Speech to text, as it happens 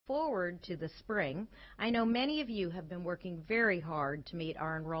forward to the spring, I know many of you have been working very hard to meet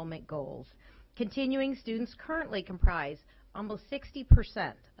our enrollment goals. Continuing students currently comprise almost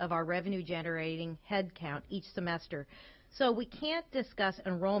 60% of our revenue-generating headcount each semester. So we can't discuss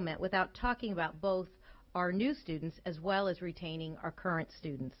enrollment without talking about both our new students as well as retaining our current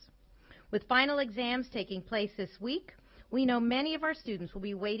students. With final exams taking place this week, we know many of our students will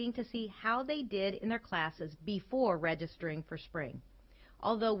be waiting to see how they did in their classes before registering for spring.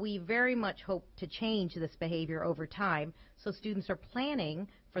 Although we very much hope to change this behavior over time, so students are planning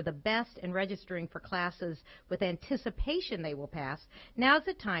for the best and registering for classes with anticipation they will pass, now's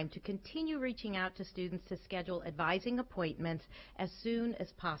the time to continue reaching out to students to schedule advising appointments as soon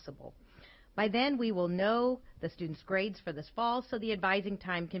as possible. By then, we will know the students' grades for this fall, so the advising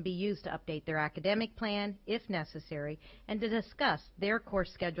time can be used to update their academic plan, if necessary, and to discuss their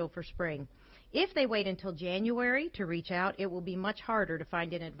course schedule for spring. If they wait until January to reach out, it will be much harder to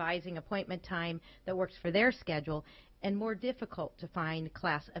find an advising appointment time that works for their schedule and more difficult to find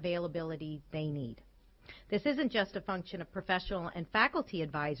class availability they need. This isn't just a function of professional and faculty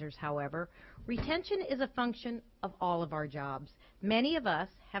advisors, however. Retention is a function of all of our jobs. Many of us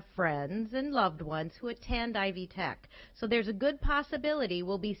have friends and loved ones who attend Ivy Tech, so there's a good possibility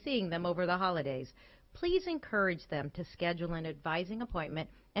we'll be seeing them over the holidays. Please encourage them to schedule an advising appointment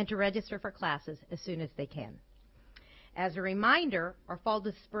and to register for classes as soon as they can. As a reminder, our fall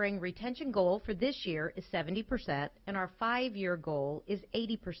to spring retention goal for this year is 70%, and our 5-year goal is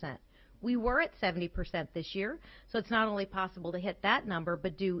 80%. We were at 70% this year, so it's not only possible to hit that number,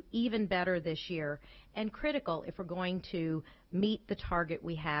 but do even better this year, and critical if we're going to meet the target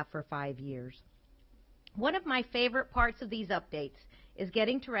we have for 5 years. One of my favorite parts of these updates is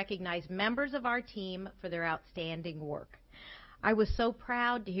getting to recognize members of our team for their outstanding work. I was so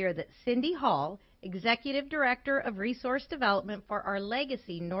proud to hear that Cindy Hall, Executive Director of Resource Development for our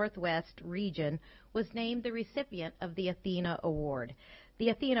Legacy Northwest region, was named the recipient of the Athena Award. The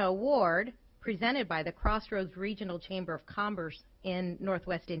Athena Award, presented by the Crossroads Regional Chamber of Commerce in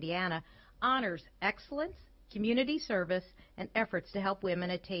Northwest Indiana, honors excellence, community service, and efforts to help women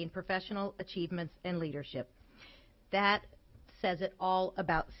attain professional achievements and leadership. That says it all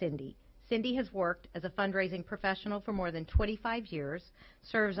about Cindy. Cindy has worked as a fundraising professional for more than 25 years,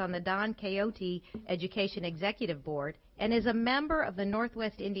 serves on the Don Quixote Education Executive Board, and is a member of the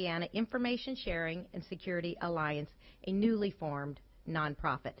Northwest Indiana Information Sharing and Security Alliance, a newly formed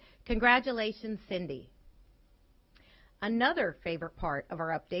nonprofit. Congratulations, Cindy. Another favorite part of our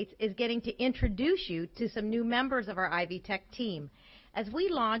updates is getting to introduce you to some new members of our Ivy Tech team. As we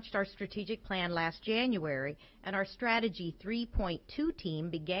launched our strategic plan last January and our Strategy 3.2 team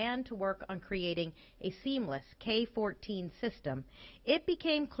began to work on creating a seamless K-14 system, it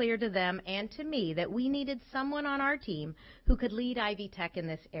became clear to them and to me that we needed someone on our team who could lead Ivy Tech in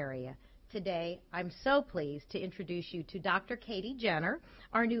this area. Today, I'm so pleased to introduce you to Dr. Katie Jenner,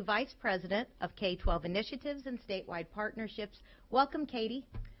 our new Vice President of K-12 Initiatives and Statewide Partnerships. Welcome, Katie.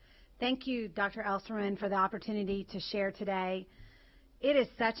 Thank you, Dr. Elserman, for the opportunity to share today. It is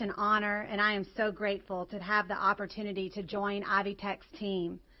such an honor, and I am so grateful to have the opportunity to join Ivy Tech's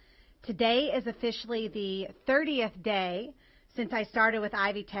team. Today is officially the 30th day since I started with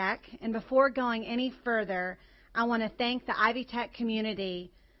Ivy Tech, and before going any further, I want to thank the Ivy Tech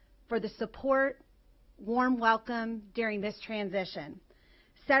community for the support, warm welcome during this transition.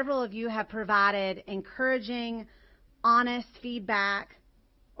 Several of you have provided encouraging, honest feedback,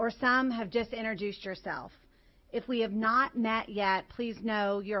 or some have just introduced yourself. If we have not met yet, please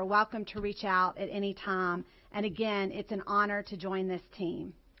know you're welcome to reach out at any time. And again, it's an honor to join this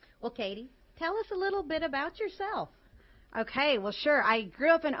team. Well, Katie, tell us a little bit about yourself. Okay, well, sure. I grew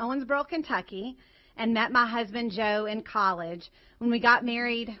up in Owensboro, Kentucky, and met my husband, Joe, in college. When we got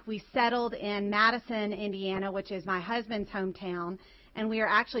married, we settled in Madison, Indiana, which is my husband's hometown, and we are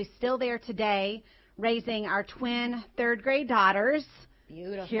actually still there today, raising our twin third-grade daughters.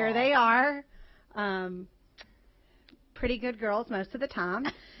 Beautiful. Here they are. Pretty good girls most of the time.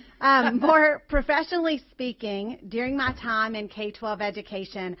 More professionally speaking, during my time in K-12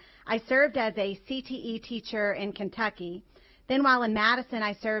 education, I served as a CTE teacher in Kentucky. Then while in Madison,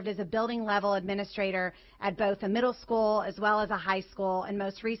 I served as a building level administrator at both a middle school as well as a high school, and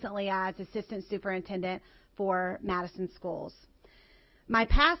most recently as assistant superintendent for Madison schools. My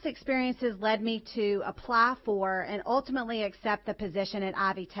past experiences led me to apply for and ultimately accept the position at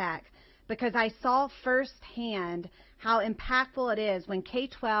Ivy Tech because I saw firsthand how impactful it is when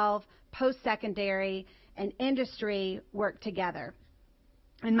K-12, post-secondary, and industry work together.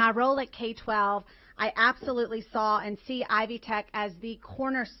 In my role at K-12, I absolutely saw and see Ivy Tech as the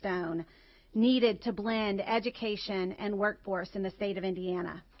cornerstone needed to blend education and workforce in the state of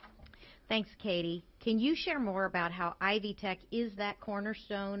Indiana. Thanks, Katie. Can you share more about how Ivy Tech is that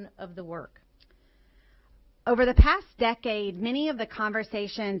cornerstone of the work? Over the past decade, many of the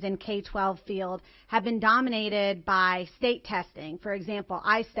conversations in K-12 field have been dominated by state testing. For example,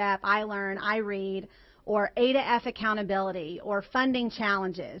 iStep, iLearn, iRead, or A to F accountability, or funding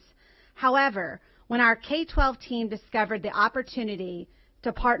challenges. However, when our K-12 team discovered the opportunity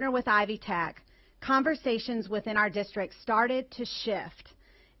to partner with Ivy Tech, conversations within our district started to shift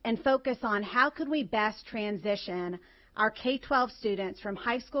and focus on how could we best transition our K-12 students from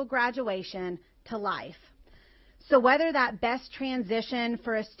high school graduation to life. So whether that best transition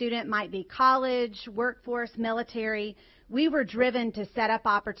for a student might be college, workforce, military, we were driven to set up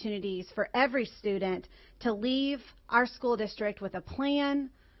opportunities for every student to leave our school district with a plan,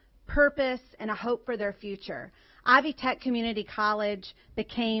 purpose, and a hope for their future. Ivy Tech Community College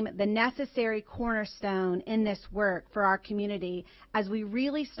became the necessary cornerstone in this work for our community as we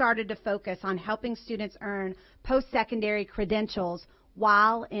really started to focus on helping students earn post-secondary credentials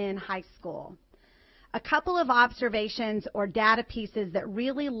while in high school. A couple of observations or data pieces that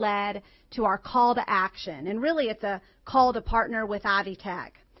really led to our call to action, and really it's a call to partner with Ivy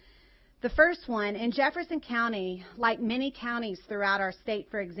Tech. The first one, in Jefferson County, like many counties throughout our state,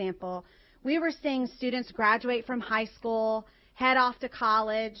 for example, we were seeing students graduate from high school, head off to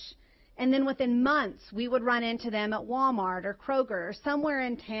college, and then within months we would run into them at Walmart or Kroger or somewhere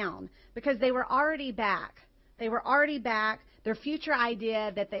in town because they were already back. They were already back. Their future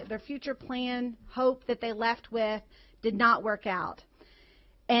idea, their future plan, hope that they left with did not work out.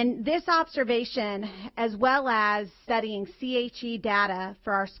 And this observation, as well as studying CHE data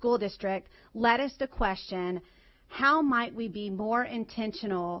for our school district, led us to question how might we be more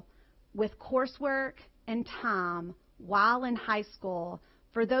intentional with coursework and time while in high school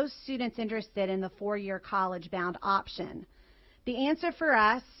for those students interested in the four-year college-bound option. The answer for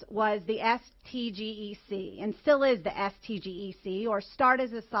us was the STGEC, and still is the STGEC, or Start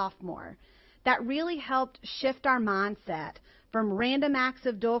as a Sophomore. That really helped shift our mindset from random acts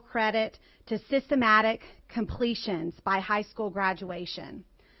of dual credit to systematic completions by high school graduation.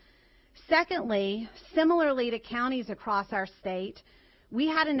 Secondly, similarly to counties across our state, we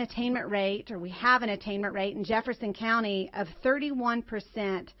had an attainment rate, or we have an attainment rate in Jefferson County of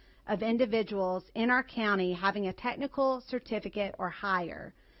 31% of individuals in our county having a technical certificate or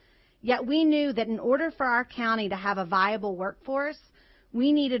higher. Yet we knew that in order for our county to have a viable workforce,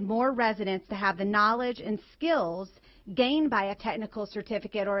 we needed more residents to have the knowledge and skills gained by a technical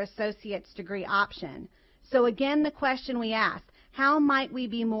certificate or associate's degree option. So again, the question we asked, how might we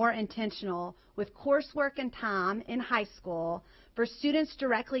be more intentional with coursework and time in high school for students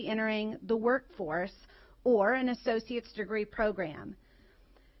directly entering the workforce or an associate's degree program?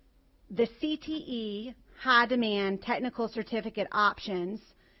 The CTE high demand technical certificate options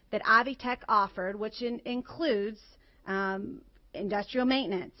that Ivy Tech offered, which includes industrial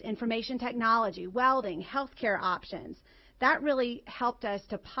maintenance, information technology, welding, healthcare options, that really helped us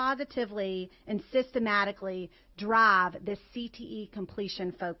to positively and systematically drive this CTE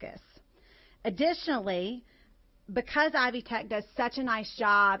completion focus. Additionally, because Ivy Tech does such a nice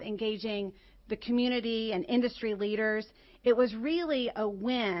job engaging the community and industry leaders, it was really a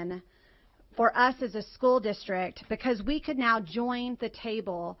win for us as a school district because we could now join the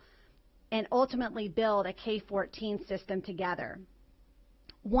table and ultimately build a K-14 system together.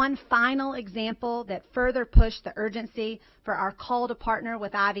 One final example that further pushed the urgency for our call to partner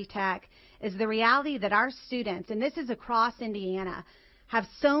with Ivy Tech is the reality that our students, and this is across Indiana, have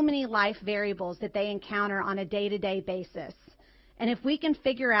so many life variables that they encounter on a day-to-day basis. And if we can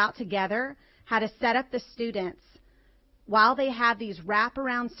figure out together how to set up the students while they have these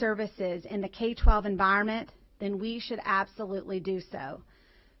wraparound services in the K-12 environment, then we should absolutely do so.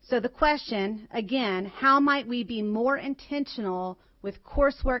 So the question, again, how might we be more intentional with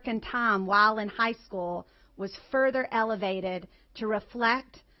coursework and time while in high school, was further elevated to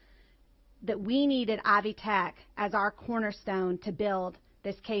reflect that we needed Ivy Tech as our cornerstone to build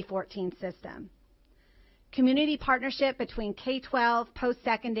this K-14 system. Community partnership between K-12,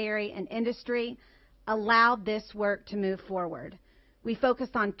 post-secondary, and industry allowed this work to move forward. We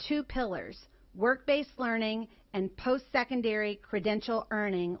focused on two pillars, work-based learning and post-secondary credential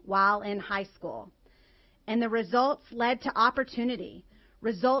earning while in high school. And the results led to opportunity,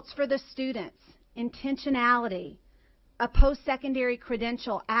 results for the students, intentionality, a post-secondary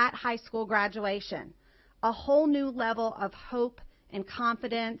credential at high school graduation, a whole new level of hope and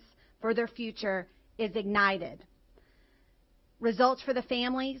confidence for their future is ignited. Results for the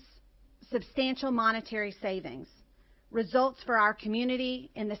families, substantial monetary savings. results for our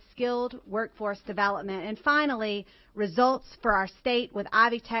community in the skilled workforce development, and finally, results for our state with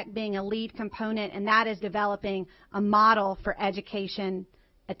Ivy Tech being a lead component, and that is developing a model for education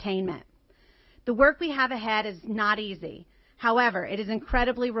attainment. The work we have ahead is not easy. However, it is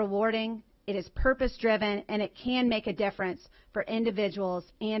incredibly rewarding, it is purpose-driven, and it can make a difference for individuals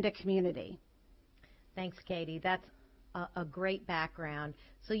and a community. Thanks, Katie. That's a great background.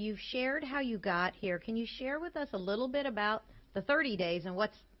 So you've shared how you got here. Can you share with us a little bit about the 30 days and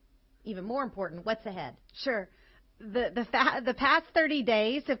what's even more important, what's ahead? Sure. The past 30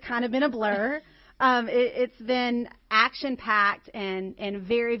 days have kind of been a blur. It's been action-packed and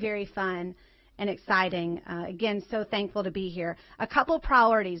very, very fun and exciting. Again, so thankful to be here. A couple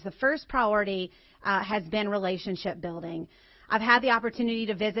priorities. The first priority has been relationship building. I've had the opportunity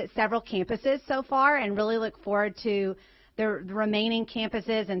to visit several campuses so far and really look forward to the remaining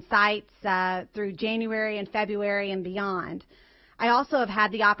campuses and sites through January and February and beyond. I also have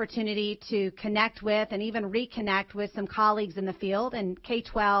had the opportunity to connect with and even reconnect with some colleagues in the field and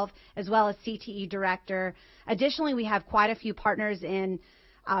K-12 as well as CTE director. Additionally, we have quite a few partners in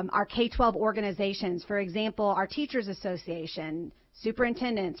our K-12 organizations. For example, our Teachers Association,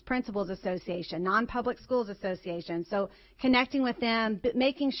 Superintendents, Principals Association, Non-Public Schools Association. So connecting with them, but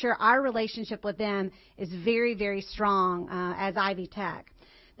making sure our relationship with them is very, very strong as Ivy Tech.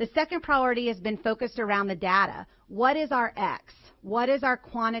 The second priority has been focused around the data. What is our X? What does our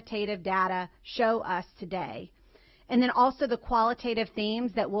quantitative data show us today? And then also the qualitative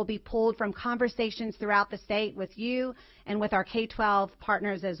themes that will be pulled from conversations throughout the state with you and with our K-12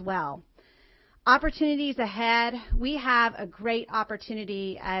 partners as well. Opportunities ahead. We have a great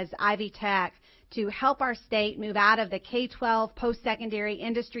opportunity as Ivy Tech to help our state move out of the K-12 post-secondary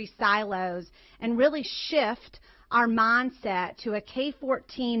industry silos and really shift our mindset to a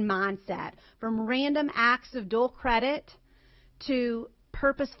K-14 mindset, from random acts of dual credit to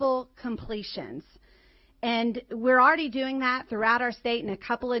purposeful completions. And we're already doing that throughout our state in a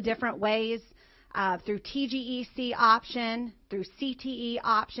couple of different ways, through TGEC option, through CTE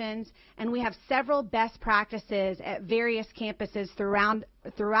options, and we have several best practices at various campuses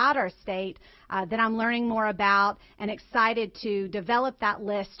throughout our state that I'm learning more about and excited to develop that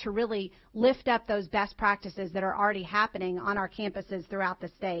list to really lift up those best practices that are already happening on our campuses throughout the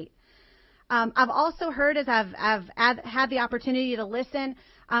state. I've also heard, as I've had the opportunity to listen,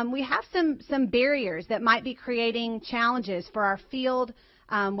 we have some barriers that might be creating challenges for our field,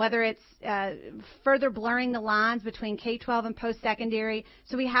 whether it's further blurring the lines between K-12 and post-secondary.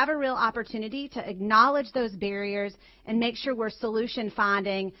 So we have a real opportunity to acknowledge those barriers and make sure we're solution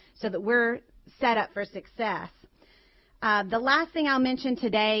finding so that we're set up for success. The last thing I'll mention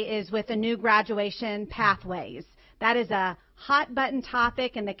today is with the new graduation pathways. That is a hot button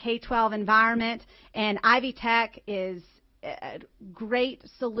topic in the K-12 environment, and Ivy Tech is a great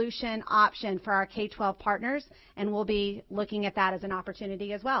solution option for our K-12 partners, and we'll be looking at that as an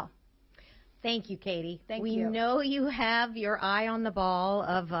opportunity as well. Thank you, Katie. Thank you. We know you have your eye on the ball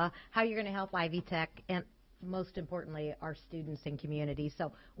of how you're going to help Ivy Tech and, most importantly, our students and community.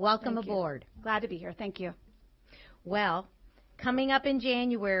 So welcome aboard. Glad to be here. Thank you. Well, coming up in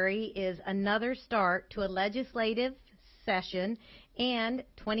January is another start to a legislative session, and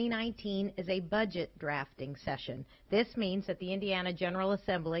 2019 is a budget drafting session. This means that the Indiana General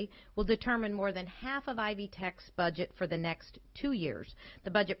Assembly will determine more than half of Ivy Tech's budget for the next 2 years.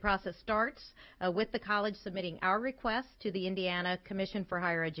 The budget process starts with the college submitting our request to the Indiana Commission for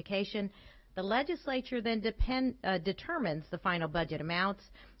Higher Education. The legislature then determines the final budget amounts,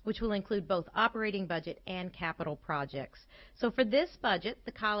 which will include both operating budget and capital projects. So for this budget,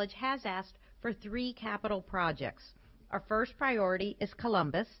 the college has asked for 3 capital projects. Our first priority is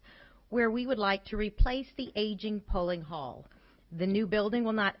Columbus, where we would like to replace the aging polling hall. The new building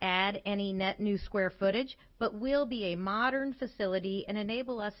will not add any net new square footage, but will be a modern facility and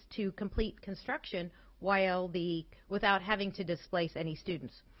enable us to complete construction without having to displace any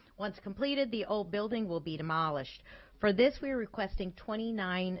students. Once completed, the old building will be demolished. For this, we are requesting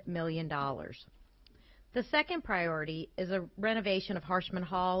 $29 million. The second priority is a renovation of Harshman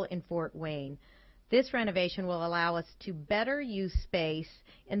Hall in Fort Wayne. This renovation will allow us to better use space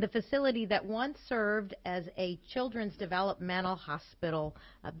in the facility that once served as a children's developmental hospital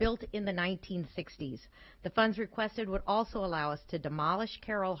built in the 1960s. The funds requested would also allow us to demolish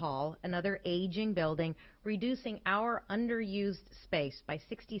Carroll Hall, another aging building, reducing our underused space by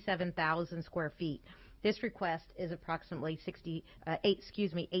 67,000 square feet. This request is approximately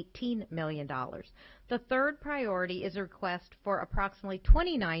 $18 million. The third priority is a request for approximately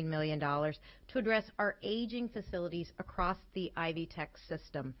 $29 million to address our aging facilities across the Ivy Tech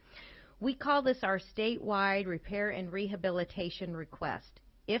system. We call this our statewide repair and rehabilitation request.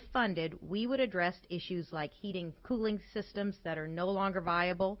 If funded, we would address issues like heating cooling systems that are no longer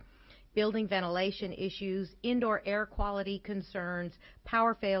viable, building ventilation issues, indoor air quality concerns,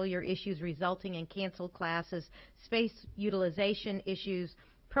 power failure issues resulting in canceled classes, space utilization issues,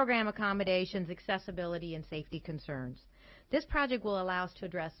 program accommodations, accessibility, and safety concerns. This project will allow us to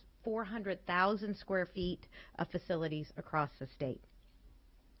address 400,000 square feet of facilities across the state.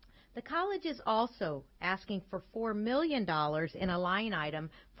 The college is also asking for $4 million in a line item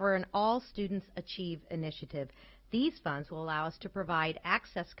for an All Students Achieve initiative. These funds will allow us to provide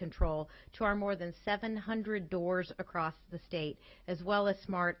access control to our more than 700 doors across the state, as well as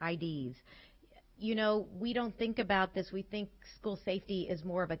smart IDs. You know, we don't think about this. We think school safety is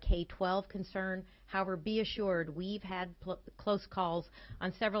more of a K-12 concern. However, be assured we've had close calls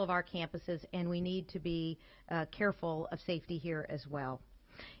on several of our campuses, and we need to be careful of safety here as well.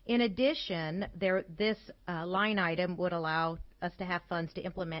 In addition, this line item would allow us to have funds to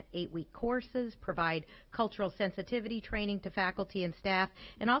implement 8-week courses, provide cultural sensitivity training to faculty and staff,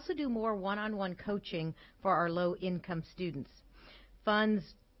 and also do more one-on-one coaching for our low-income students. Funds,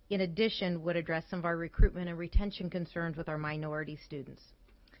 in addition, would address some of our recruitment and retention concerns with our minority students.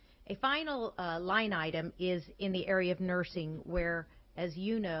 A final line item is in the area of nursing, where, as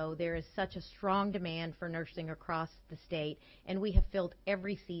you know, there is such a strong demand for nursing across the state, and we have filled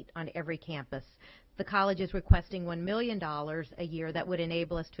every seat on every campus. The college is requesting $1 million a year that would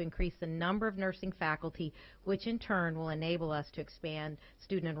enable us to increase the number of nursing faculty, which in turn will enable us to expand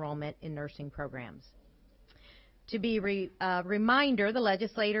student enrollment in nursing programs. To be a reminder, the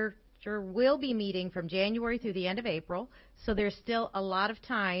legislature will be meeting from January through the end of April, so there's still a lot of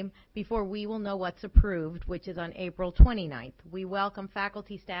time before we will know what's approved, which is on April 29th. We welcome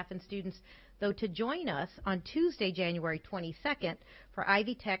faculty, staff, and students, though, to join us on Tuesday, January 22nd for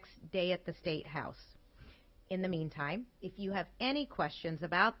Ivy Tech's Day at the State House. In the meantime, if you have any questions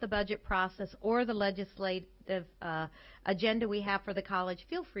about the budget process or the legislative agenda we have for the college,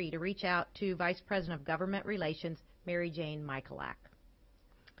 feel free to reach out to Vice President of Government Relations, Mary Jane Michalak.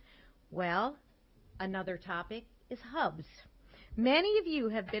 Well, another topic is hubs. Many of you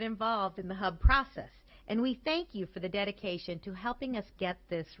have been involved in the hub process, and we thank you for the dedication to helping us get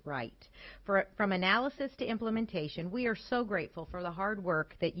this right. From analysis to implementation, we are so grateful for the hard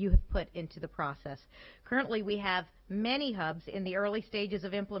work that you have put into the process. Currently, we have many hubs in the early stages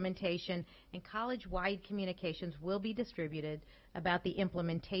of implementation, and college-wide communications will be distributed about the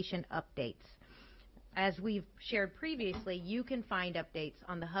implementation updates. As we've shared previously, you can find updates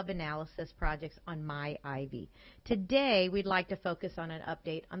on the hub analysis projects on MyIvy. Today, we'd like to focus on an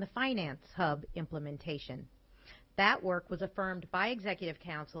update on the finance hub implementation. That work was affirmed by Executive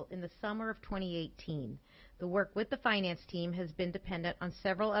Council in the summer of 2018. The work with the finance team has been dependent on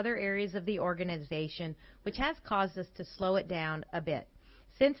several other areas of the organization, which has caused us to slow it down a bit.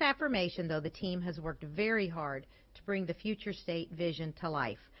 Since affirmation, though, the team has worked very hard to bring the future state vision to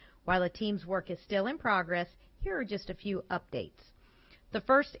life. While the team's work is still in progress, here are just a few updates. The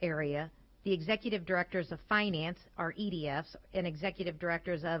first area, the Executive Directors of Finance, or EDFs, and Executive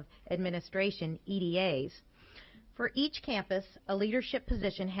Directors of Administration, EDAs. For each campus, a leadership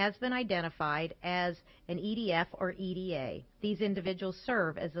position has been identified as an EDF or EDA. These individuals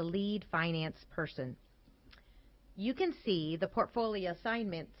serve as the lead finance person. You can see the portfolio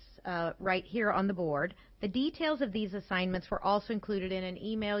assignments right here on the board. The details of these assignments were also included in an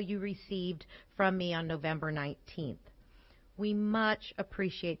email you received from me on November 19th. We much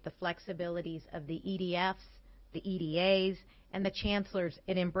appreciate the flexibilities of the EDFs, the EDAs, and the chancellors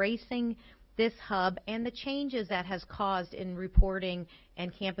in embracing this hub and the changes that has caused in reporting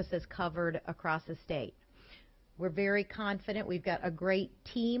and campuses covered across the state. We're very confident. We've got a great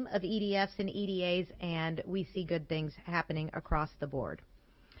team of EDFs and EDAs, and we see good things happening across the board.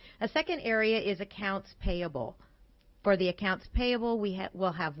 A second area is accounts payable. For the accounts payable,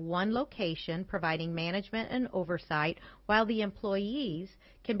 we'll have one location providing management and oversight, while the employees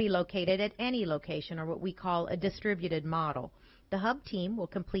can be located at any location, or what we call a distributed model. The hub team will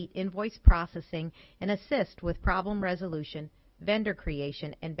complete invoice processing and assist with problem resolution, vendor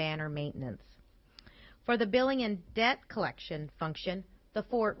creation, and banner maintenance. For the billing and debt collection function, the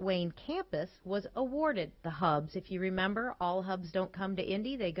Fort Wayne campus was awarded the hubs. If you remember, all hubs don't come to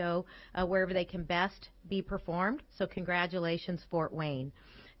Indy. They go wherever they can best be performed. So congratulations, Fort Wayne.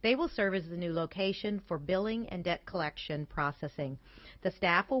 They will serve as the new location for billing and debt collection processing. The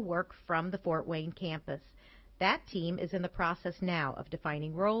staff will work from the Fort Wayne campus. That team is in the process now of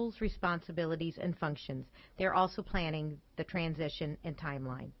defining roles, responsibilities, and functions. They're also planning the transition and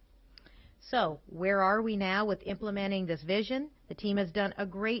timeline. So, where are we now with implementing this vision? The team has done a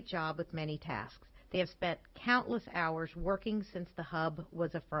great job with many tasks. They have spent countless hours working since the hub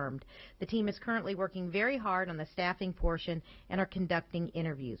was affirmed. The team is currently working very hard on the staffing portion and are conducting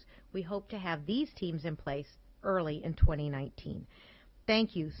interviews. We hope to have these teams in place early in 2019.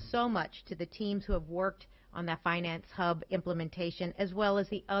 Thank you so much to the teams who have worked on that Finance Hub implementation, as well as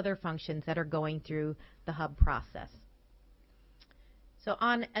the other functions that are going through the hub process. So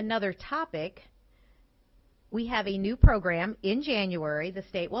on another topic, we have a new program in January the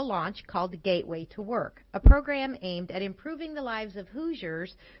state will launch called Gateway to Work, a program aimed at improving the lives of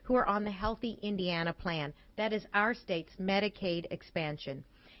Hoosiers who are on the Healthy Indiana Plan. That is our state's Medicaid expansion.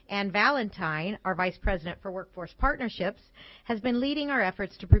 Ann Valentine, our Vice President for Workforce Partnerships, has been leading our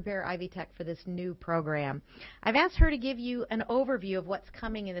efforts to prepare Ivy Tech for this new program. I've asked her to give you an overview of what's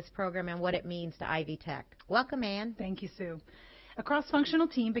coming in this program and what it means to Ivy Tech. Welcome, Ann. Thank you, Sue. A cross-functional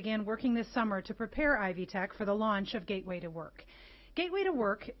team began working this summer to prepare Ivy Tech for the launch of Gateway to Work. Gateway to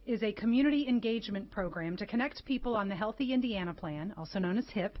Work is a community engagement program to connect people on the Healthy Indiana Plan, also known as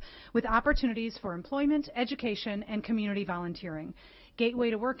HIP, with opportunities for employment, education, and community volunteering.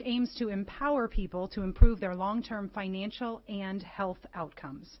 Gateway to Work aims to empower people to improve their long-term financial and health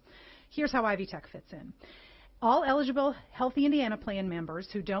outcomes. Here's how Ivy Tech fits in. All eligible Healthy Indiana Plan members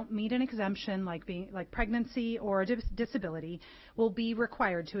who don't meet an exemption like pregnancy or a disability will be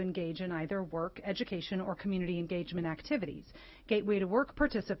required to engage in either work, education, or community engagement activities. Gateway to Work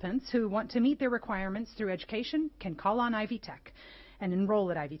participants who want to meet their requirements through education can call on Ivy Tech and enroll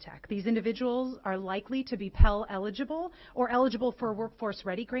at Ivy Tech. These individuals are likely to be Pell eligible or eligible for Workforce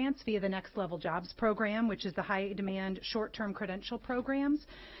Ready grants via the Next Level Jobs program, which is the high demand short-term credential programs.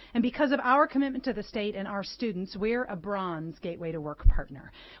 And because of our commitment to the state and our students, we're a bronze Gateway to Work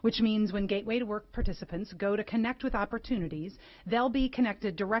partner, which means when Gateway to Work participants go to connect with opportunities, they'll be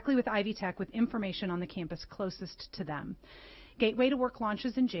connected directly with Ivy Tech with information on the campus closest to them. Gateway to Work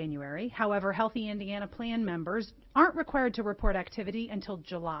launches in January. However, Healthy Indiana Plan members aren't required to report activity until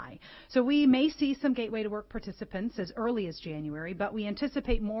July. So we may see some Gateway to Work participants as early as January, but we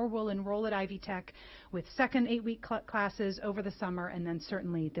anticipate more will enroll at Ivy Tech with second 8-week classes over the summer and then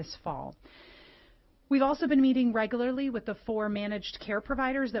certainly this fall. We've also been meeting regularly with the 4 managed care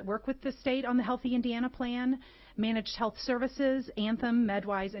providers that work with the state on the Healthy Indiana Plan, Managed Health Services, Anthem,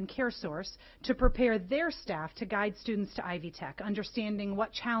 MedWise, and CareSource, to prepare their staff to guide students to Ivy Tech, understanding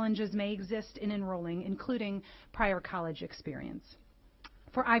what challenges may exist in enrolling, including prior college experience.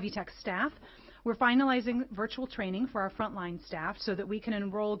 For Ivy Tech staff, we're finalizing virtual training for our frontline staff so that we can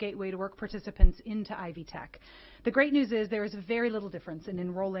enroll Gateway to Work participants into Ivy Tech. The great news is there is very little difference in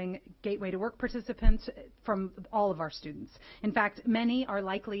enrolling Gateway to Work participants from all of our students. In fact, many are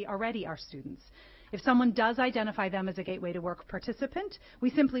likely already our students. If someone does identify them as a Gateway to Work participant, we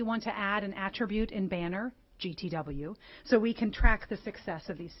simply want to add an attribute in Banner, GTW, so we can track the success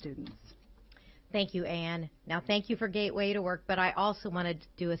of these students. Thank you, Ann. Now, thank you for Gateway to Work, but I also wanted to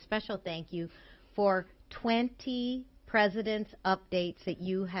do a special thank you for 20 President's updates that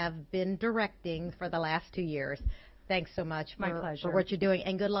you have been directing for the last 2 years. Thanks so much for what you're doing,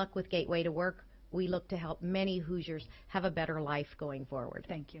 and good luck with Gateway to Work. We look to help many Hoosiers have a better life going forward.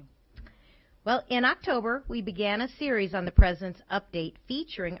 Thank you. Well, in October, we began a series on the President's update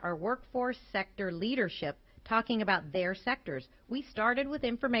featuring our workforce sector leadership talking about their sectors. We started with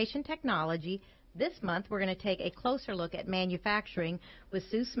information technology. This month, we're going to take a closer look at manufacturing with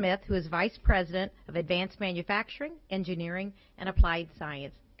Sue Smith, who is Vice President of Advanced Manufacturing, Engineering, and Applied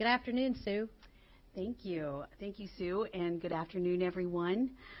Science. Good afternoon, Sue. Thank you. Thank you, Sue, and good afternoon, everyone.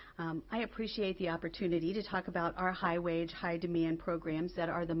 I appreciate the opportunity to talk about our high-wage, high-demand programs that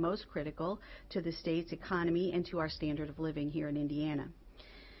are the most critical to the state's economy and to our standard of living here in Indiana.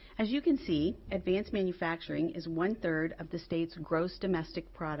 As you can see, advanced manufacturing is 1/3 of the state's gross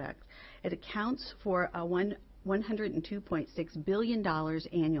domestic product. It accounts for $102.6 billion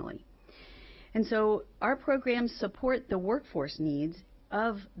annually. And so our programs support the workforce needs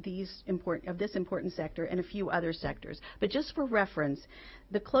of this important sector and a few other sectors. But just for reference,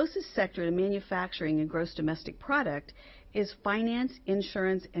 the closest sector to manufacturing and gross domestic product is finance,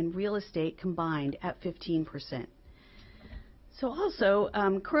 insurance, and real estate combined at 15%. So also,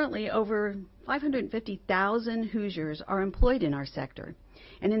 currently over 550,000 Hoosiers are employed in our sector.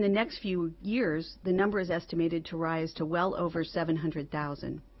 And in the next few years, the number is estimated to rise to well over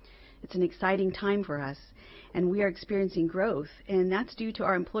 700,000. It's an exciting time for us, and we are experiencing growth, and that's due to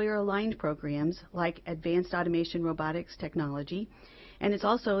our employer-aligned programs like Advanced Automation Robotics Technology, and it's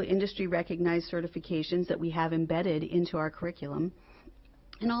also industry-recognized certifications that we have embedded into our curriculum,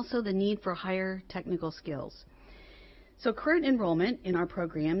 and also the need for higher technical skills. So current enrollment in our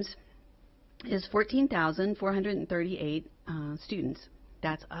programs is 14,438 students.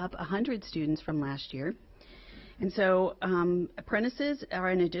 That's up 100 students from last year. And so apprentices are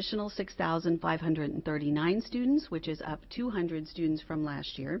an additional 6,539 students, which is up 200 students from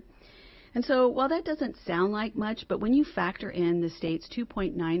last year. And so while that doesn't sound like much, but when you factor in the state's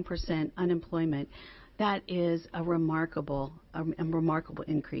 2.9% unemployment, that is a remarkable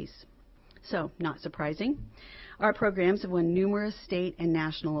increase. So, not surprising, our programs have won numerous state and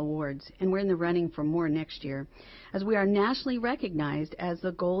national awards, and we're in the running for more next year, as we are nationally recognized as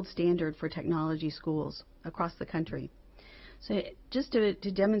the gold standard for technology schools across the country. So, just to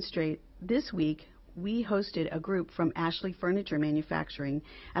demonstrate, this week we hosted a group from Ashley Furniture Manufacturing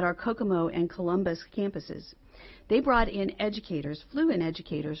at our Kokomo and Columbus campuses. They brought in educators, flew-in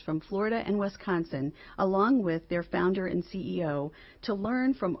educators from Florida and Wisconsin, along with their founder and CEO, to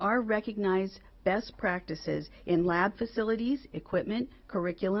learn from our recognized best practices in lab facilities, equipment,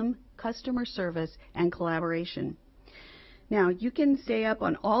 curriculum, customer service, and collaboration. Now, you can stay up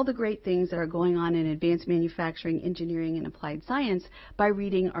on all the great things that are going on in advanced manufacturing, engineering, and applied science by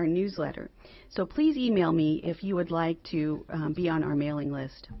reading our newsletter. So please email me if you would like to be on our mailing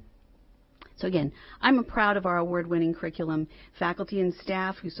list. So again, I'm proud of our award-winning curriculum, faculty and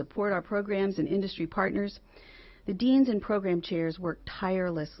staff who support our programs, and industry partners. The deans and program chairs work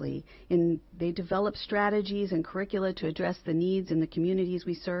tirelessly, and they develop strategies and curricula to address the needs in the communities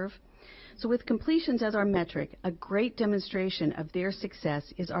we serve. So with completions as our metric, a great demonstration of their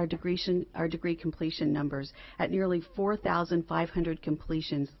success is our degree completion numbers at nearly 4,500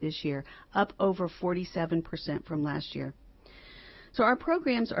 completions this year, up over 47% from last year. So our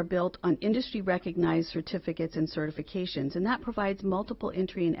programs are built on industry-recognized certificates and certifications, and that provides multiple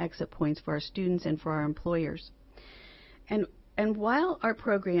entry and exit points for our students and for our employers. And while our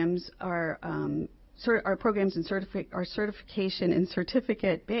programs are certification and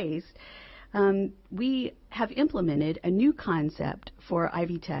certificate based, we have implemented a new concept for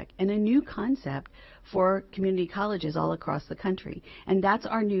Ivy Tech and a new concept for community colleges all across the country, and that's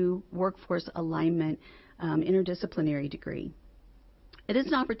our new workforce alignment interdisciplinary degree. It is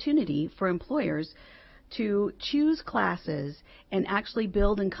an opportunity for employers to choose classes and actually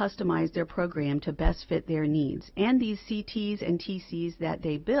build and customize their program to best fit their needs. And these CTs and TCs that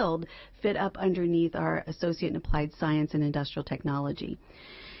they build fit up underneath our Associate in Applied Science and Industrial Technology.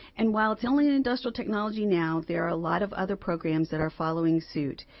 And while it's only in industrial technology now, there are a lot of other programs that are following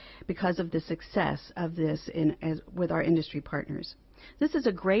suit because of the success of this with our industry partners. This is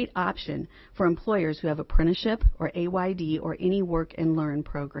a great option for employers who have apprenticeship or AYD or any work and learn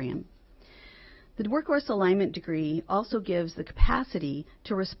program. The workforce alignment degree also gives the capacity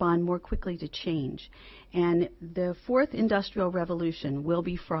to respond more quickly to change, and the fourth industrial revolution will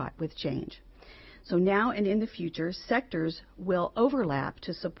be fraught with change. So now and in the future, sectors will overlap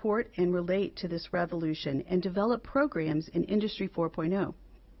to support and relate to this revolution and develop programs in Industry 4.0.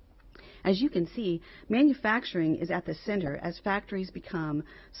 As you can see, manufacturing is at the center as factories become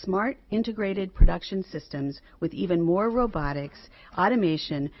smart, integrated production systems with even more robotics,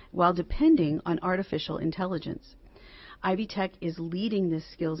 automation, while depending on artificial intelligence. Ivy Tech is leading this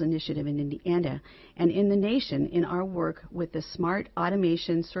skills initiative in Indiana and in the nation in our work with the Smart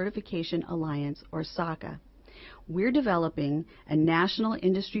Automation Certification Alliance, or SACA. We're developing a National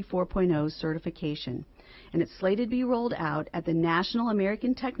Industry 4.0 certification, and it's slated to be rolled out at the National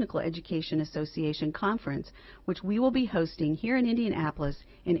American Technical Education Association Conference, which we will be hosting here in Indianapolis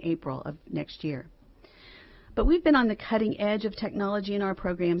in April of next year. But we've been on the cutting edge of technology in our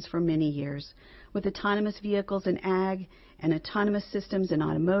programs for many years, with autonomous vehicles in ag and autonomous systems in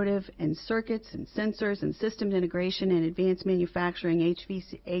automotive and circuits and sensors and systems integration and advanced manufacturing,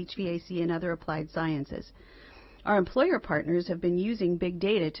 HVAC, and other applied sciences. Our employer partners have been using big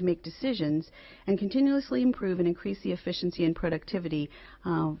data to make decisions and continuously improve and increase the efficiency and productivity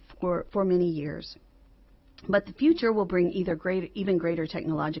for many years. But the future will bring even greater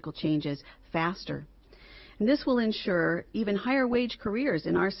technological changes faster. And this will ensure even higher wage careers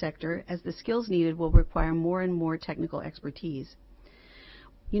in our sector, as the skills needed will require more and more technical expertise.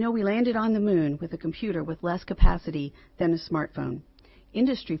 You know, we landed on the moon with a computer with less capacity than a smartphone.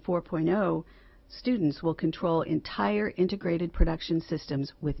 Industry 4.0 students will control entire integrated production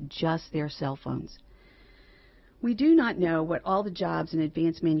systems with just their cell phones. We do not know what all the jobs in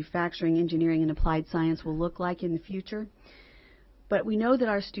advanced manufacturing, engineering, and applied science will look like in the future, but we know that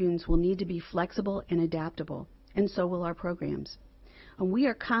our students will need to be flexible and adaptable, and so will our programs. And we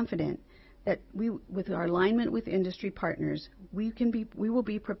are confident with our alignment with industry partners, we will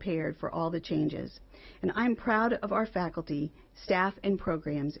be prepared for all the changes. And I'm proud of our faculty, staff, and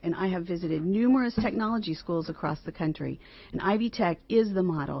programs, and I have visited numerous technology schools across the country, and Ivy Tech is the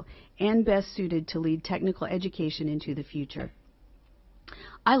model and best suited to lead technical education into the future.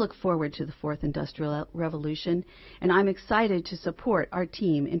 I look forward to the fourth industrial revolution, and I'm excited to support our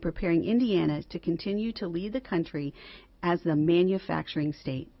team in preparing Indiana to continue to lead the country as the manufacturing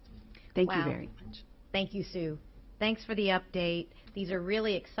state. Thank you very much. Thank you, Sue. Thanks for the update. These are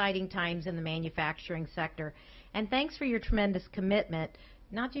really exciting times in the manufacturing sector. And thanks for your tremendous commitment,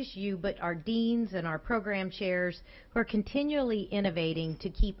 not just you, but our deans and our program chairs who are continually innovating to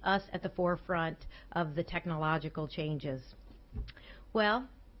keep us at the forefront of the technological changes. Well,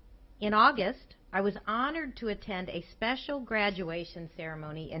 in August, I was honored to attend a special graduation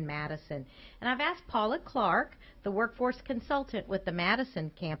ceremony in Madison, and I've asked Paula Clark, the workforce consultant with the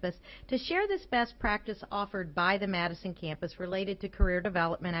Madison campus, to share this best practice offered by the Madison campus related to career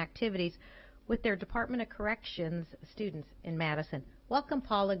development activities with their Department of Corrections students in Madison. Welcome,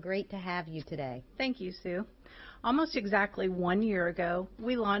 Paula. Great to have you today. Thank you, Sue. Almost exactly 1 year ago,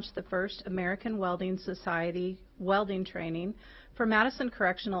 we launched the first American Welding Society welding training for Madison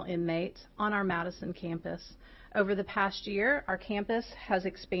correctional inmates on our Madison campus. Over the past year, our campus has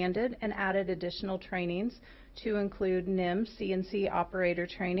expanded and added additional trainings to include NIM CNC operator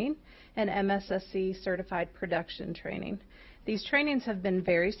training and MSSC certified production training. These trainings have been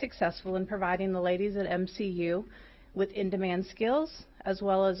very successful in providing the ladies at MCU with in-demand skills as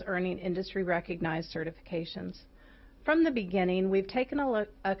well as earning industry-recognized certifications. From the beginning, we've taken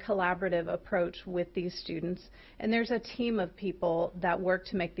a collaborative approach with these students, and there's a team of people that work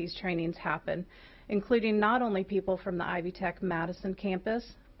to make these trainings happen, including not only people from the Ivy Tech Madison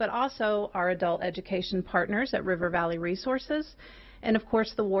campus, but also our adult education partners at River Valley Resources, and of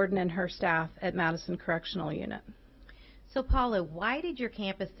course the warden and her staff at Madison Correctional Unit. So Paula, why did your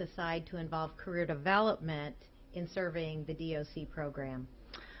campus decide to involve career development in serving the DOC program?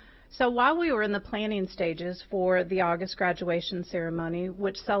 So while we were in the planning stages for the August graduation ceremony,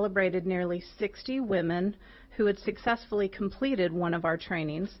 which celebrated nearly 60 women who had successfully completed one of our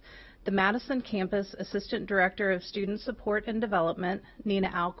trainings, the Madison Campus Assistant Director of Student Support and Development,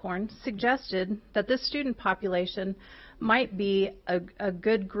 Nina Alcorn, suggested that this student population might be a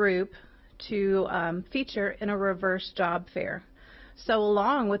good group to feature in a reverse job fair. So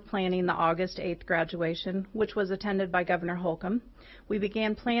along with planning the August 8th graduation, which was attended by Governor Holcomb, we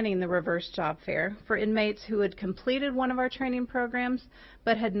began planning the reverse job fair for inmates who had completed one of our training programs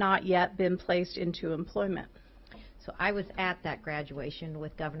but had not yet been placed into employment. So I was at that graduation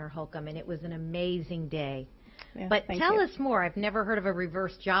with Governor Holcomb, and it was an amazing day. Yeah, but tell you. us more. I've never heard of a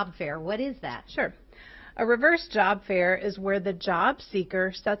reverse job fair. What is that? Sure. A reverse job fair is where the job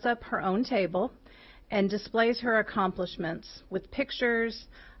seeker sets up her own table and displays her accomplishments with pictures,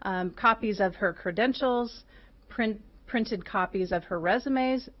 copies of her credentials, printed copies of her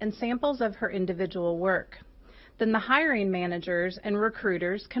resumes, and samples of her individual work. Then the hiring managers and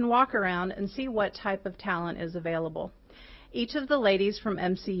recruiters can walk around and see what type of talent is available. Each of the ladies from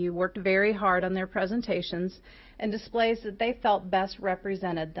MCU worked very hard on their presentations and displays that they felt best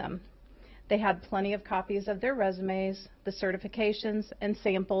represented them. They had plenty of copies of their resumes, the certifications, and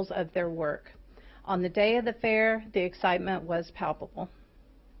samples of their work. On the day of the fair, the excitement was palpable.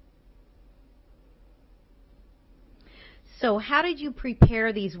 So how did you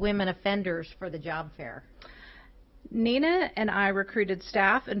prepare these women offenders for the job fair? Nina and I recruited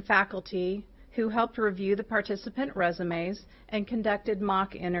staff and faculty who helped review the participant resumes and conducted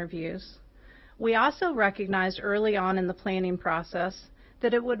mock interviews. We also recognized early on in the planning process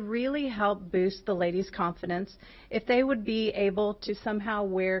that it would really help boost the ladies' confidence if they would be able to somehow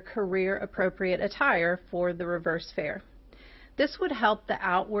wear career-appropriate attire for the reverse fair. This would help the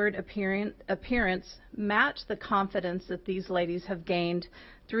outward appearance match the confidence that these ladies have gained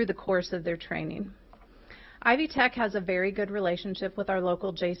through the course of their training. Ivy Tech has a very good relationship with our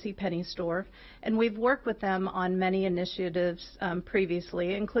local JCPenney store, and we've worked with them on many initiatives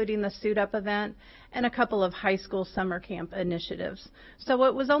previously, including the Suit Up event and a couple of high school summer camp initiatives. So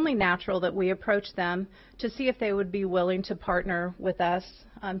it was only natural that we approached them to see if they would be willing to partner with us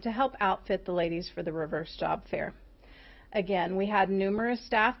to help outfit the ladies for the reverse job fair. Again, we had numerous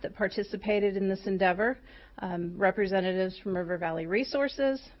staff that participated in this endeavor, representatives from River Valley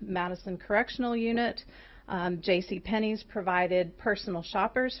Resources, Madison Correctional Unit, JCPenney's provided personal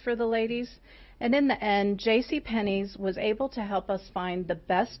shoppers for the ladies, and in the end, JCPenney's was able to help us find the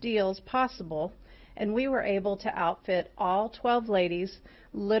best deals possible, and we were able to outfit all 12 ladies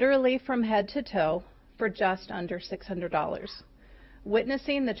literally from head to toe for just under $600.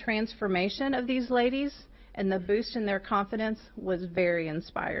 Witnessing the transformation of these ladies and the boost in their confidence was very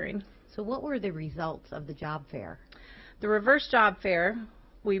inspiring. So what were the results of the job fair? The reverse job fair,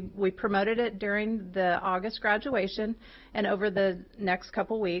 we promoted it during the August graduation and over the next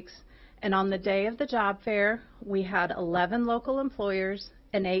couple weeks. And on the day of the job fair, we had 11 local employers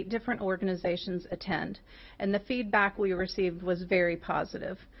and 8 different organizations attend. And the feedback we received was very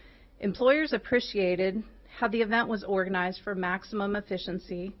positive. Employers appreciated how the event was organized for maximum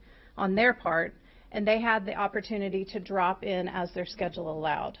efficiency on their part, and they had the opportunity to drop in as their schedule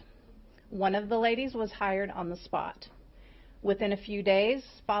allowed. One of the ladies was hired on the spot. Within a few days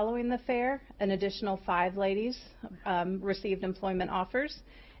following the fair, an additional 5 ladies received employment offers,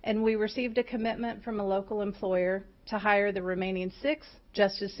 and we received a commitment from a local employer to hire the remaining 6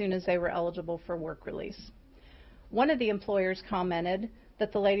 just as soon as they were eligible for work release. One of the employers commented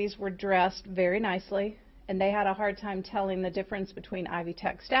that the ladies were dressed very nicely, and they had a hard time telling the difference between Ivy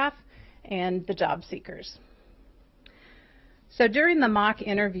Tech staff and the job seekers. So during the mock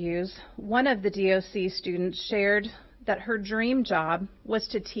interviews, one of the DOC students shared that her dream job was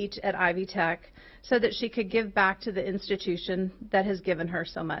to teach at Ivy Tech so that she could give back to the institution that has given her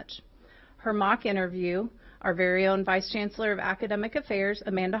so much. Her mock interview, our very own Vice Chancellor of Academic Affairs,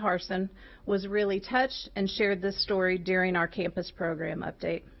 Amanda Harson, was really touched and shared this story during our campus program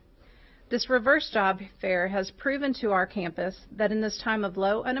update. This reverse job fair has proven to our campus that in this time of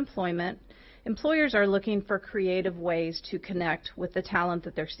low unemployment, employers are looking for creative ways to connect with the talent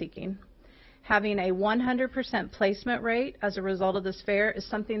that they're seeking. Having a 100% placement rate as a result of this fair is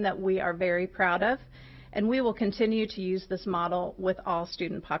something that we are very proud of, and we will continue to use this model with all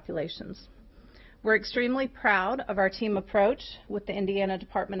student populations. We're extremely proud of our team approach with the Indiana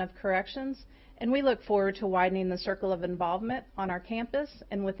Department of Corrections, and we look forward to widening the circle of involvement on our campus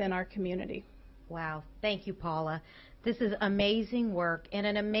and within our community. Wow. Thank you, Paula. This is amazing work and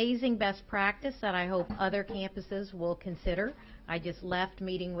an amazing best practice that I hope other campuses will consider. I just left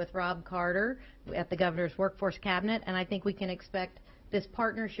meeting with Rob Carter at the Governor's Workforce Cabinet, and I think we can expect this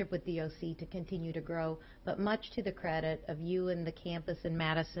partnership with DOC to continue to grow, but much to the credit of you and the campus in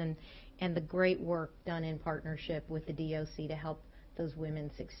Madison and the great work done in partnership with the DOC to help those women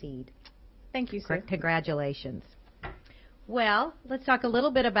succeed. Thank you, Sue. Congratulations. Well, let's talk a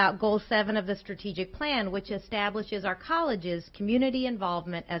little bit about Goal 7 of the strategic plan, which establishes our college's community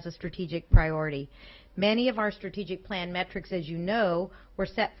involvement as a strategic priority. Many of our strategic plan metrics, as you know, were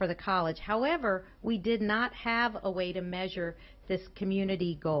set for the college. However, we did not have a way to measure this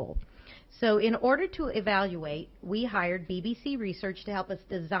community goal. So in order to evaluate, we hired BBC Research to help us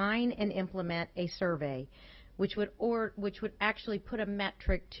design and implement a survey, which would actually put a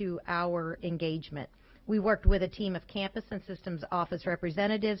metric to our engagement. We worked with a team of campus and systems office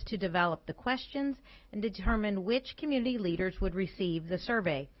representatives to develop the questions and determine which community leaders would receive the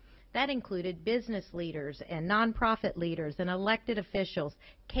survey. That included business leaders and nonprofit leaders and elected officials,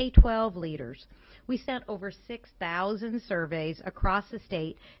 K-12 leaders. We sent over 6,000 surveys across the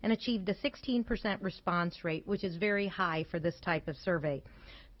state and achieved a 16% response rate, which is very high for this type of survey.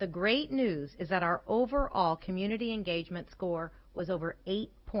 The great news is that our overall community engagement score was over 8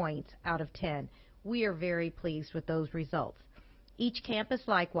 points out of 10. We are very pleased with those results. Each campus,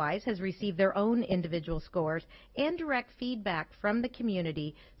 likewise, has received their own individual scores and direct feedback from the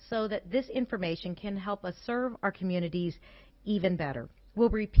community so that this information can help us serve our communities even better. We'll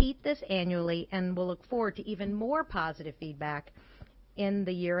repeat this annually, and we'll look forward to even more positive feedback in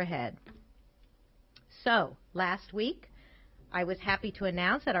the year ahead. So, last week, I was happy to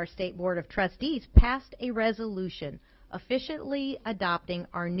announce that our State Board of Trustees passed a resolution officially adopting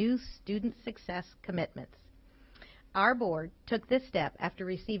our new student success commitments. Our board took this step after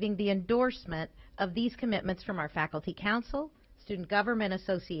receiving the endorsement of these commitments from our Faculty Council, Student Government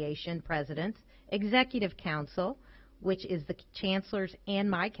Association presidents, Executive Council, which is the chancellors and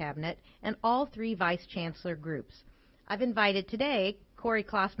my cabinet, and all 3 vice chancellor groups. I've invited today Corey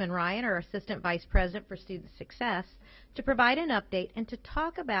Klossman-Ryan, our Assistant Vice President for Student Success, to provide an update and to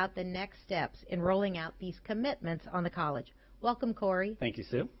talk about the next steps in rolling out these commitments on the college. Welcome, Corey. Thank you,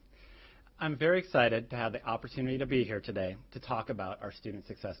 Sue. I'm very excited to have the opportunity to be here today to talk about our student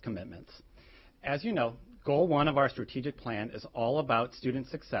success commitments. As you know, Goal 1 of our strategic plan is all about student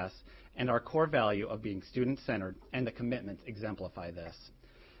success and our core value of being student-centered, and the commitments exemplify this.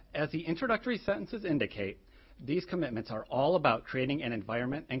 As the introductory sentences indicate, these commitments are all about creating an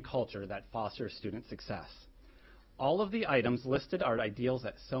environment and culture that fosters student success. All of the items listed are ideals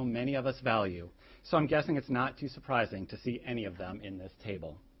that so many of us value, so I'm guessing it's not too surprising to see any of them in this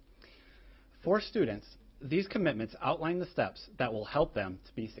table. For students, these commitments outline the steps that will help them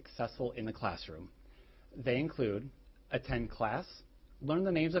to be successful in the classroom. They include attend class Learn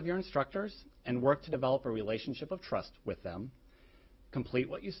the names of your instructors and work to develop a relationship of trust with them. Complete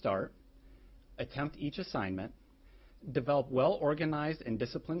what you start. Attempt each assignment. Develop well-organized and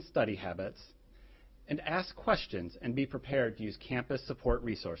disciplined study habits. And ask questions and be prepared to use campus support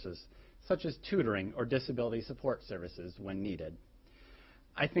resources, such as tutoring or disability support services when needed.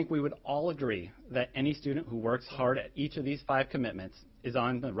 I think we would all agree that any student who works hard at each of these 5 commitments is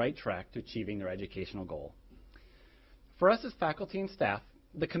on the right track to achieving their educational goal. For us as faculty and staff,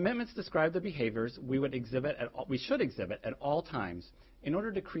 the commitments describe the behaviors we should exhibit at all times in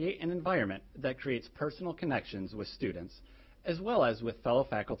order to create an environment that creates personal connections with students, as well as with fellow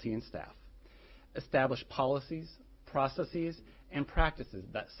faculty and staff. Establish policies, processes, and practices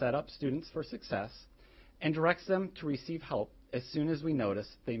that set up students for success, and directs them to receive help as soon as we notice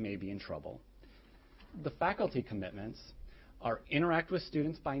they may be in trouble. The faculty commitments are interact with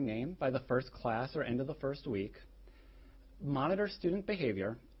students by name by the first class or end of the first week, monitor student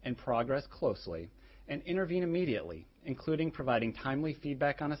behavior and progress closely, and intervene immediately, including providing timely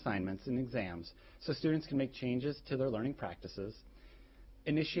feedback on assignments and exams so students can make changes to their learning practices,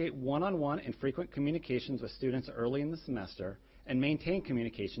 initiate one-on-one and frequent communications with students early in the semester, and maintain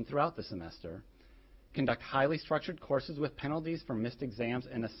communication throughout the semester, conduct highly structured courses with penalties for missed exams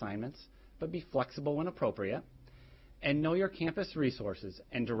and assignments, but be flexible when appropriate, and know your campus resources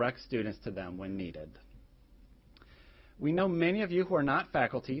and direct students to them when needed. We know many of you who are not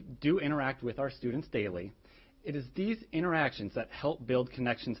faculty do interact with our students daily. It is these interactions that help build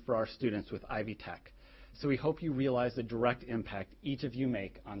connections for our students with Ivy Tech, so we hope you realize the direct impact each of you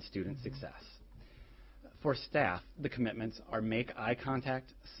make on student success. For staff, the commitments are make eye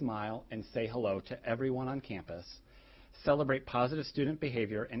contact, smile, and say hello to everyone on campus, celebrate positive student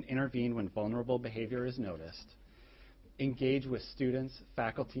behavior and intervene when vulnerable behavior is noticed, engage with students,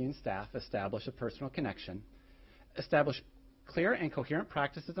 faculty, and staff, establish a personal connection, establish clear and coherent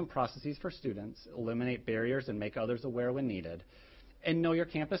practices and processes for students, eliminate barriers and make others aware when needed, and know your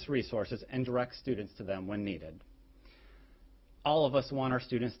campus resources and direct students to them when needed. All of us want our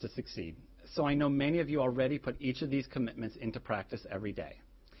students to succeed, so I know many of you already put each of these commitments into practice every day.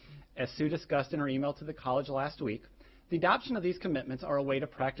 As Sue discussed in her email to the college last week, the adoption of these commitments are a way to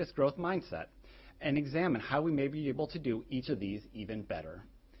practice growth mindset and examine how we may be able to do each of these even better.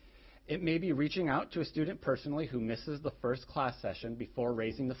 It may be reaching out to a student personally who misses the first class session before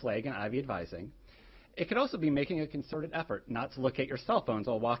raising the flag in Ivy advising. It could also be making a concerted effort not to look at your cell phones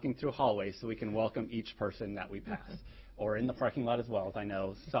while walking through hallways so we can welcome each person that we pass, or in the parking lot as well, as I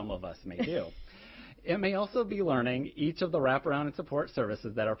know some of us may do. It may also be learning each of the wraparound and support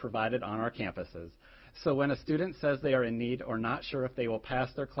services that are provided on our campuses. So when a student says they are in need or not sure if they will pass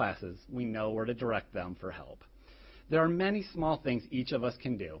their classes, we know where to direct them for help. There are many small things each of us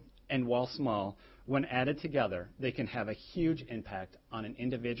can do, and while small, when added together, they can have a huge impact on an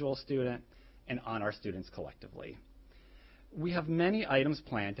individual student and on our students collectively. We have many items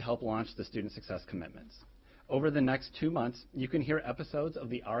planned to help launch the Student Success Commitments. Over the next 2 months, you can hear episodes of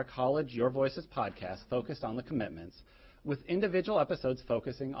the Our College, Your Voices podcast focused on the commitments, with individual episodes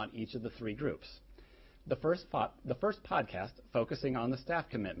focusing on each of the 3 groups. The first podcast, focusing on the staff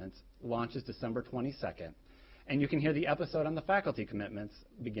commitments, launches December 22nd, and you can hear the episode on the faculty commitments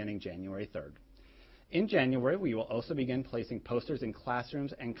beginning January 3rd. In January, we will also begin placing posters in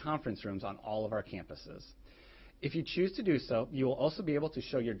classrooms and conference rooms on all of our campuses. If you choose to do so, you will also be able to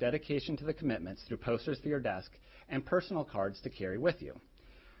show your dedication to the commitments through posters for your desk and personal cards to carry with you.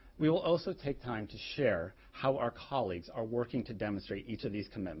 We will also take time to share how our colleagues are working to demonstrate each of these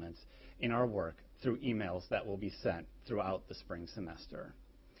commitments in our work through emails that will be sent throughout the spring semester.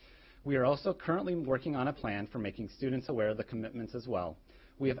 We are also currently working on a plan for making students aware of the commitments as well.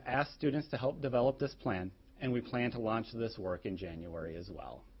 We have asked students to help develop this plan, and we plan to launch this work in January as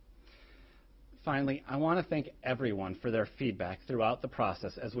well. Finally, I want to thank everyone for their feedback throughout the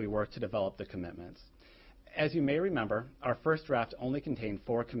process as we work to develop the commitments. As you may remember, our first draft only contained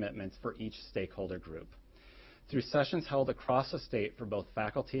 4 commitments for each stakeholder group. Through sessions held across the state for both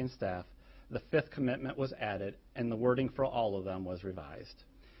faculty and staff, the 5th commitment was added, and the wording for all of them was revised.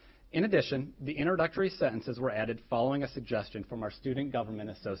 In addition, the introductory sentences were added following a suggestion from our Student Government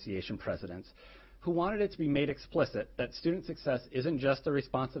Association presidents, who wanted it to be made explicit that student success isn't just the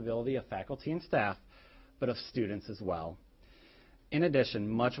responsibility of faculty and staff, but of students as well. In addition,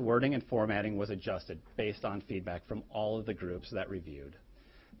 much wording and formatting was adjusted based on feedback from all of the groups that reviewed.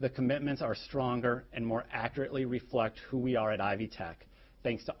 The commitments are stronger and more accurately reflect who we are at Ivy Tech,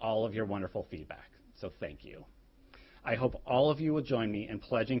 thanks to all of your wonderful feedback. So thank you. I hope all of you will join me in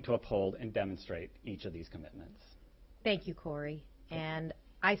pledging to uphold and demonstrate each of these commitments. Thank you, Corey. And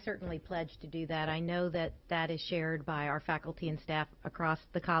I certainly pledge to do that. I know that that is shared by our faculty and staff across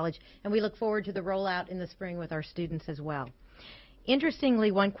the college, and we look forward to the rollout in the spring with our students as well.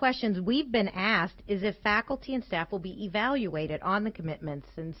 Interestingly, one question we've been asked is if faculty and staff will be evaluated on the commitments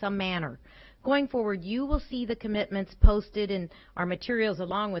in some manner. Going forward, you will see the commitments posted in our materials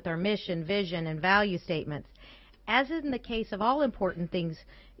along with our mission, vision, and value statements. As in the case of all important things,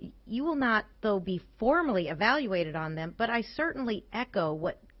 you will not, though, be formally evaluated on them, but I certainly echo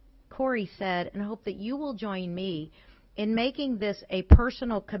what Corey said and hope that you will join me in making this a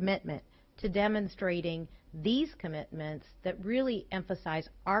personal commitment to demonstrating these commitments that really emphasize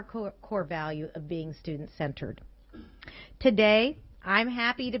our core value of being student-centered. Today, I'm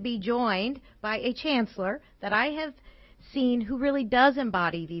happy to be joined by a chancellor that I have seen who really does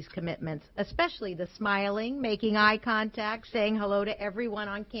embody these commitments, especially the smiling, making eye contact, saying hello to everyone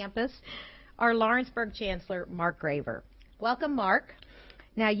on campus, our Lawrenceburg Chancellor, Mark Graver. Welcome, Mark.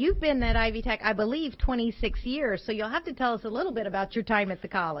 Now, you've been at Ivy Tech, I believe, 26 years, so you'll have to tell us a little bit about your time at the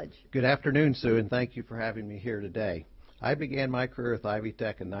college. Good afternoon, Sue, and thank you for having me here today. I began my career with Ivy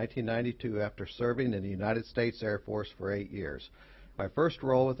Tech in 1992 after serving in the United States Air Force for 8 years. My first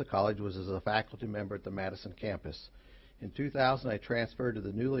role with the college was as a faculty member at the Madison campus. In 2000, I transferred to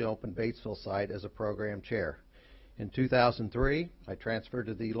the newly opened Batesville site as a program chair. In 2003, I transferred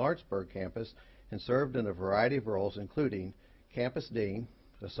to the Lawrenceburg campus and served in a variety of roles, including campus dean,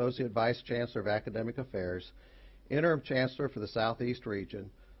 associate vice chancellor of academic affairs, interim chancellor for the Southeast region,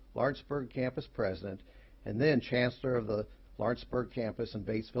 Lawrenceburg campus president, and then chancellor of the Lawrenceburg campus and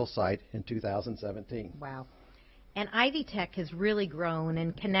Batesville site in 2017. Wow. And Ivy Tech has really grown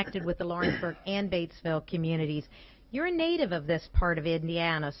and connected with the Lawrenceburg and Batesville communities. You're a native of this part of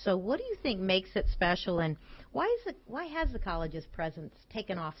Indiana, so what do you think makes it special, and why has the college's presence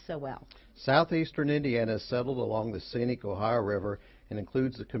taken off so well? Southeastern Indiana is settled along the scenic Ohio River and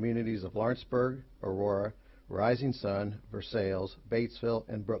includes the communities of Lawrenceburg, Aurora, Rising Sun, Versailles, Batesville,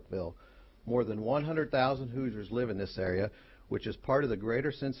 and Brookville. More than 100,000 Hoosiers live in this area, which is part of the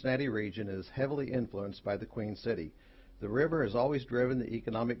greater Cincinnati region and is heavily influenced by the Queen City. The river has always driven the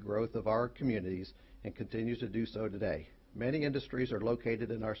economic growth of our communities and continues to do so today. Many industries are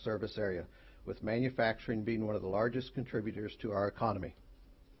located in our service area, with manufacturing being one of the largest contributors to our economy.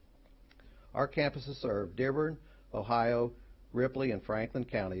 Our campuses serve Dearborn, Ohio, Ripley, and Franklin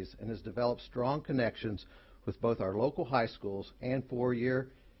counties and has developed strong connections with both our local high schools and four-year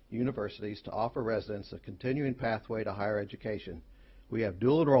universities to offer residents a continuing pathway to higher education. We have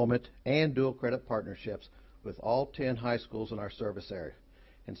dual enrollment and dual credit partnerships with all 10 high schools in our service area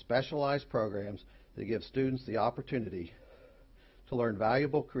and specialized programs that give students the opportunity to learn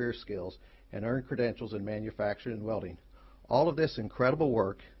valuable career skills and earn credentials in manufacturing and welding. All of this incredible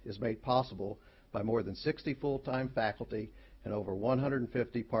work is made possible by more than 60 full-time faculty and over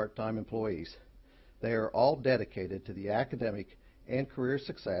 150 part-time employees. They are all dedicated to the academic and career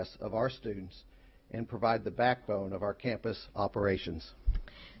success of our students and provide the backbone of our campus operations.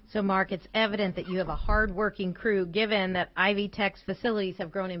 So, Mark, it's evident that you have a hard-working crew, given that Ivy Tech's facilities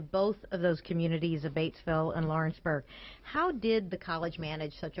have grown in both of those communities of Batesville and Lawrenceburg. How did the college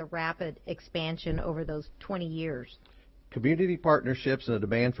manage such a rapid expansion over those 20 years? Community partnerships and a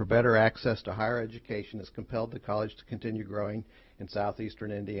demand for better access to higher education has compelled the college to continue growing in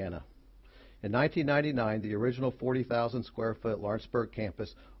southeastern Indiana. In 1999, the original 40,000 square foot Lawrenceburg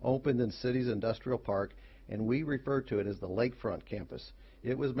campus opened in the city's industrial park, and we refer to it as the Lakefront campus.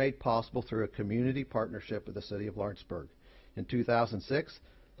 It was made possible through a community partnership with the city of Lawrenceburg. In 2006,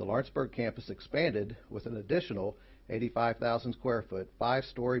 the Lawrenceburg campus expanded with an additional 85,000 square foot,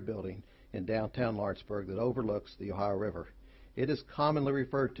 5-story building in downtown Lawrenceburg that overlooks the Ohio River. It is commonly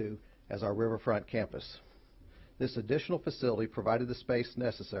referred to as our Riverfront campus. This additional facility provided the space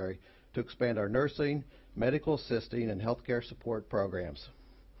necessary to expand our nursing, medical assisting, and healthcare support programs.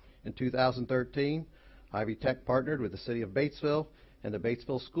 In 2013, Ivy Tech partnered with the City of Batesville and the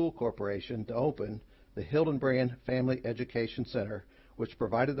Batesville School Corporation to open the Hildenbrand Family Education Center, which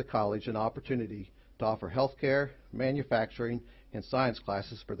provided the college an opportunity to offer healthcare, manufacturing, and science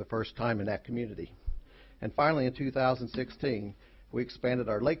classes for the first time in that community. And finally, in 2016, we expanded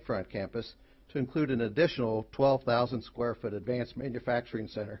our Lakefront campus to include an additional 12,000 square foot advanced manufacturing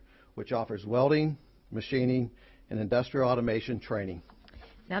center, which offers welding, machining, and industrial automation training.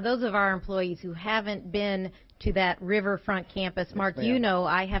 Now, those of our employees who haven't been to that Riverfront campus, yes, Mark, you know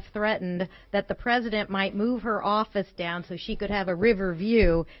I have threatened that the president might move her office down so she could have a river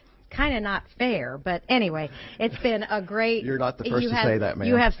view. Kind of not fair, but anyway, it's been a great... You're not the first to say that, ma'am.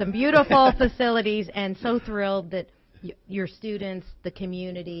 You have some beautiful facilities, and so thrilled that your students, the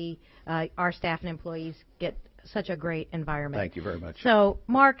community, our staff and employees get such a great environment. Thank you very much. So,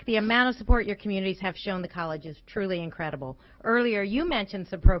 Mark, the amount of support your communities have shown the college is truly incredible. Earlier, you mentioned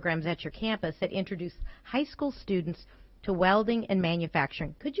some programs at your campus that introduce high school students to welding and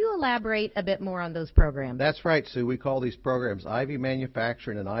manufacturing. Could you elaborate a bit more on those programs? That's right, Sue. We call these programs Ivy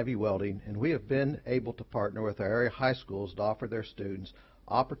Manufacturing and Ivy Welding, and we have been able to partner with our area high schools to offer their students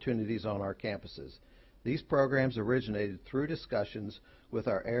opportunities on our campuses. These programs originated through discussions with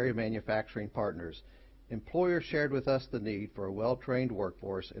our area manufacturing partners. Employers shared with us the need for a well-trained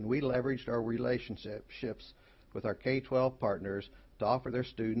workforce, and we leveraged our relationships with our K-12 partners to offer their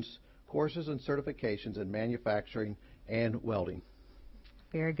students courses and certifications in manufacturing and welding.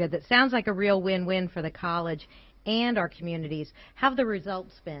 Very good. That sounds like a real win-win for the college and our communities. How have the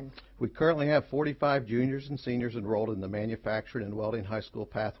results been? We currently have 45 juniors and seniors enrolled in the manufacturing and welding high school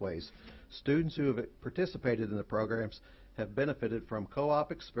pathways. Students who have participated in the programs have benefited from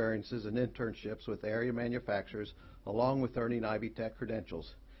co-op experiences and internships with area manufacturers, along with earning Ivy Tech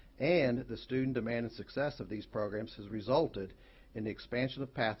credentials. And the student demand and success of these programs has resulted in the expansion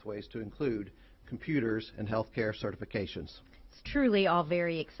of pathways to include computers and healthcare certifications. It's truly all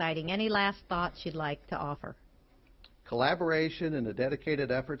very exciting. Any last thoughts you'd like to offer? Collaboration and the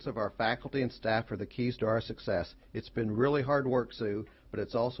dedicated efforts of our faculty and staff are the keys to our success. It's been really hard work, Sue, but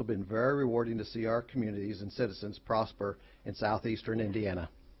it's also been very rewarding to see our communities and citizens prosper in southeastern Indiana.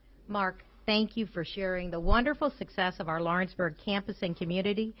 Mark, thank you for sharing the wonderful success of our Lawrenceburg campus and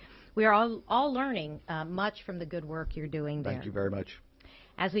community. We are all learning much from the good work you're doing there. Thank you very much.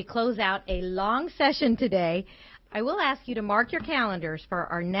 As we close out a long session today, I will ask you to mark your calendars for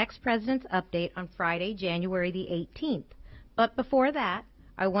our next President's Update on Friday, January the 18th. But before that,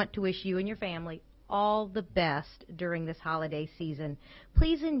 I want to wish you and your family all the best during this holiday season.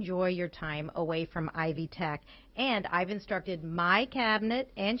 Please enjoy your time away from Ivy Tech. And I've instructed my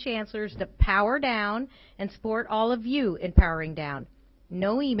cabinet and chancellors to power down and support all of you in powering down.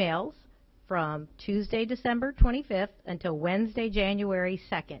 No emails from Tuesday, December 25th until Wednesday, January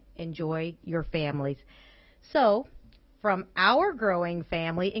 2nd. Enjoy your families. So, from our growing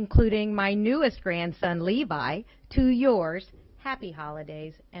family, including my newest grandson, Levi, to yours, happy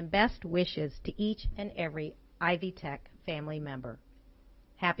holidays and best wishes to each and every Ivy Tech family member.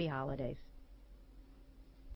 Happy holidays.